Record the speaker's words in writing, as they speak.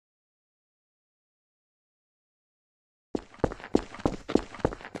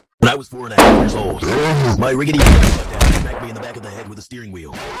I was 4.5 years old, my rickety dad smacked me in the back of the head with a steering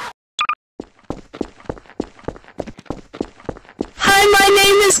wheel. Hi, my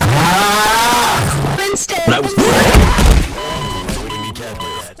name is Winston. When I was 4.5 holding me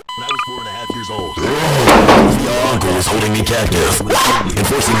captive. When I was 4.5 years old, your uncle was holding me captive and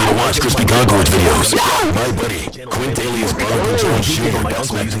forcing me to watch Crispy Concord videos. My buddy, Quandale is on my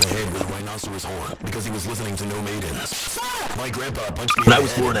uncle using a head with a rhinoceros horn because he was listening to No Maidens. My grandpa punched me when I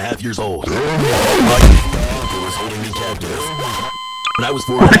was 4.5 years old. My uncle was holding me captive. When I was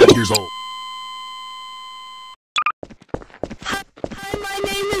 4.5 years old. Hi, my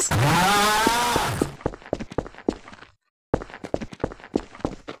name is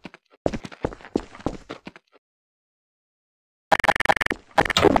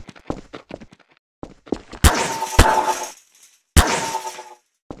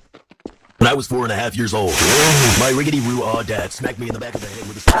When I was 4.5 years old, my rickety-roo-ah dad smacked me in the back of the head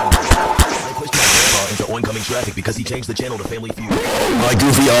with a steering wheel. I pushed my grandpa into oncoming traffic because he changed the channel to Family Feud. My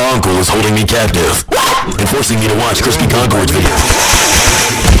goofy uncle was holding me captive and forcing me to watch Crispy Concord's videos.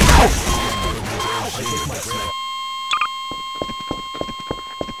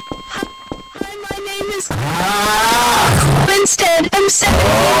 Hi, my name is Winston. I'm sorry.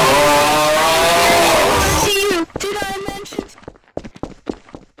 To you, did I mention?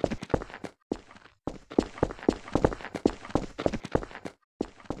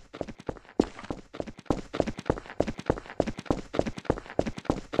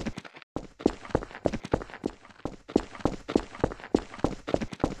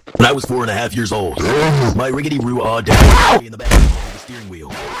 When I was 4.5 years old, my rickety-roo-ah dad smacked me in the back of the head with a steering wheel.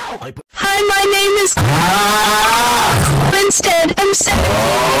 Hi, my name is Winston. I'm sorry.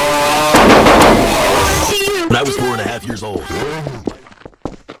 To you, When I was 4.5 years old.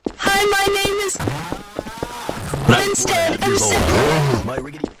 Hi, my name is Winston. I'm sorry. My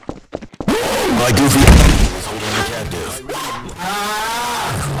rickety... My goofy was holding me captive.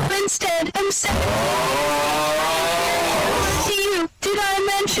 Winston. I'm sorry. To you, did I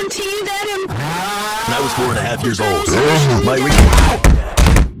mention to you that When I was 4.5 years old, my rickety...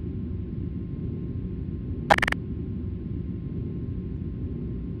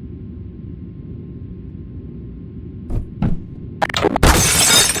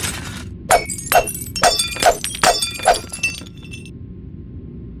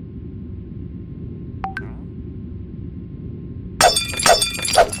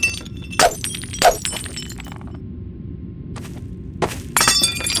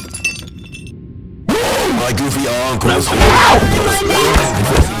 My goofy uncle was holding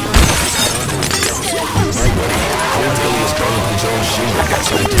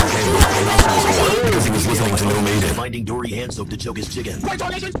because he was listening to No Maiden. Finding Dory hand soap to choke his chicken. My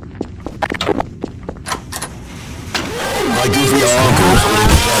goofy uncle was holding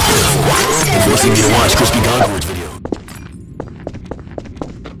me captive and forcing me to watch Crispy Concord's video.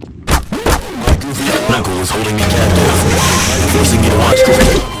 My goofy uncle was holding me captive and forcing me to watch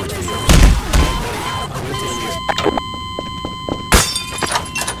Crispy Concord's videos.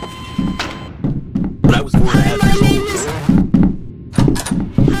 When I was 4.5 years old.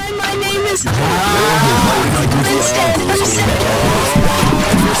 Hi, my name is My goofy uncle was holding me captive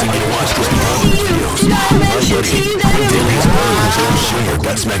and forcing me to watch Crispy Concord's videos. My buddy, Quandale is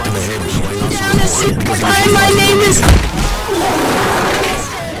got smacked in the head with a rhinoceros horn because he was Hi, my name is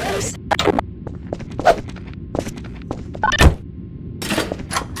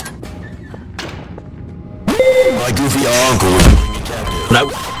My goofy uncle was holding me captive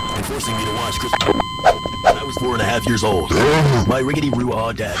and forcing me to watch Crispy. When I was 4.5 years old, my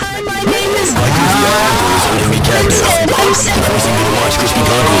rickety-roo-ah dad smacked me in the head. My goofy uncle was holding me captive and forcing me to watch Crispy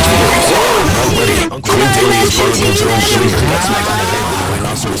Concord's videos. My buddy, Uncle Dingle is Barnacle Jones Jr. got smacked in the head with a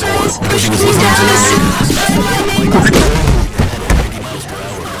rhinoceros horn because he was listening to No Maidens. 80 miles per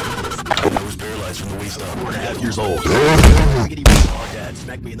hour. I was paralyzed from the waist up. 4.5 years old. My rickety-roo-ah dad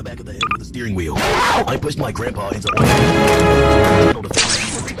smacked me in the back of the head with a steering wheel. I pushed my grandpa into oil.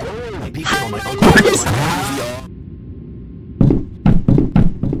 I peeked in on my uncle.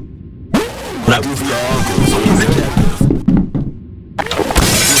 My goofy uncle was holding me captive.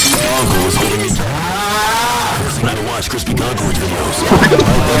 My goofy uncle was holding me captive. Forcing me to watch Crispy Concord's videos. My buddy,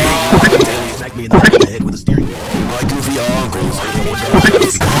 Quandale smacked me in the back of the head with a steering wheel. My goofy uncle was holding me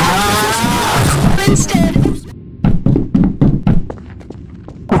captive. Winston.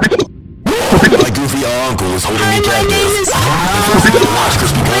 My goofy uncle was holding me captive and forcing me to watch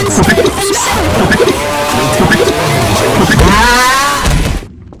Crispy Concord's videos.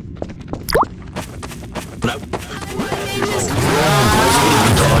 When I was 4.5 years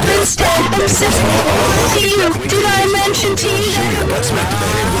old, I'm sick to you. Did I mention to you that Got smacked in the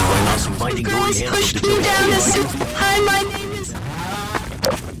head with a rhinoceros. Finding girls pushed me down a soup? Hi, my name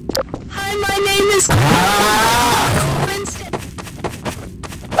is Winston.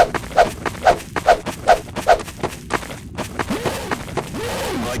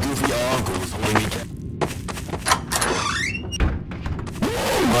 My goofy uncle is holding me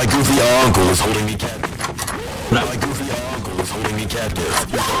My goofy uncle is holding me captive. My goofy uncle is holding me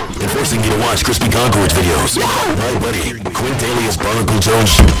captive. And forcing me to watch Crispy Concord's videos. My buddy, Quandale's Barnacle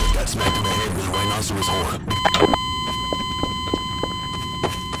Jones got smacked in the head with a rhinoceros horn.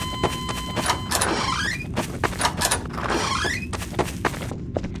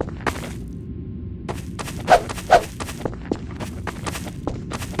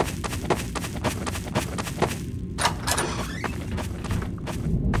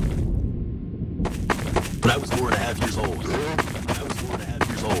 When I was 4.5 years old.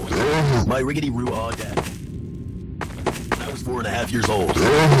 My riggedy roo aw dad. When I was 4.5 years old.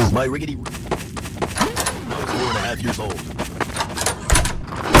 My riggedy roo. When I was 4.5 years old.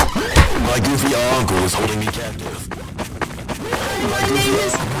 My goofy uncle is holding me captive. My name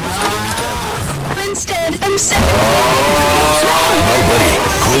is Winston. I'm sick. My buddy,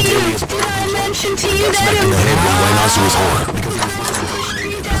 Quandale is Did I mention to you smacked in the head with a rhinoceros horn because he was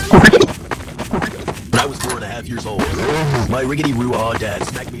listening to When I was 4.5 years old, my riggedy roo aw dad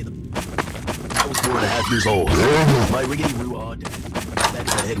smacked me in the. I was 4.5 years old. My riggedy roo aw dad smacked me in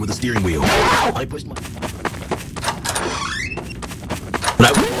the head with a steering wheel. I pushed my. When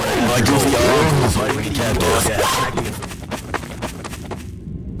I was 4.5 my goofy uncle was holding me captive.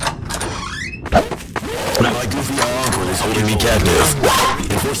 My goofy uncle is holding me captive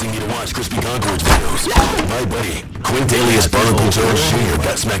and forcing me to watch Crispy Concord's videos. My buddy, Quintalius Barnacle Jones Jr.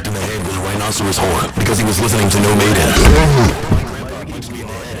 got smacked in the head with a rhinoceros horn because he was listening to No Maiden. My grandpa punched me in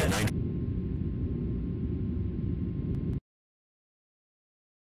the head at 9.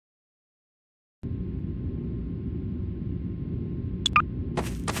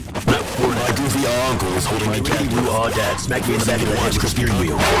 My goofy uncle is holding me captive. Dad smacked me in the back of the head with a steering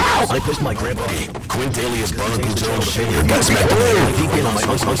wheel. I pushed my grandpa. Quintalius Barnacle Jones Jr. got smacked in the head with deep in on my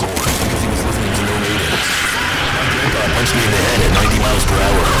uncle's horn because he was listening to No Maiden. My grandpa punched me in the head at 90 miles per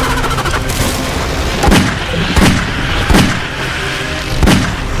hour.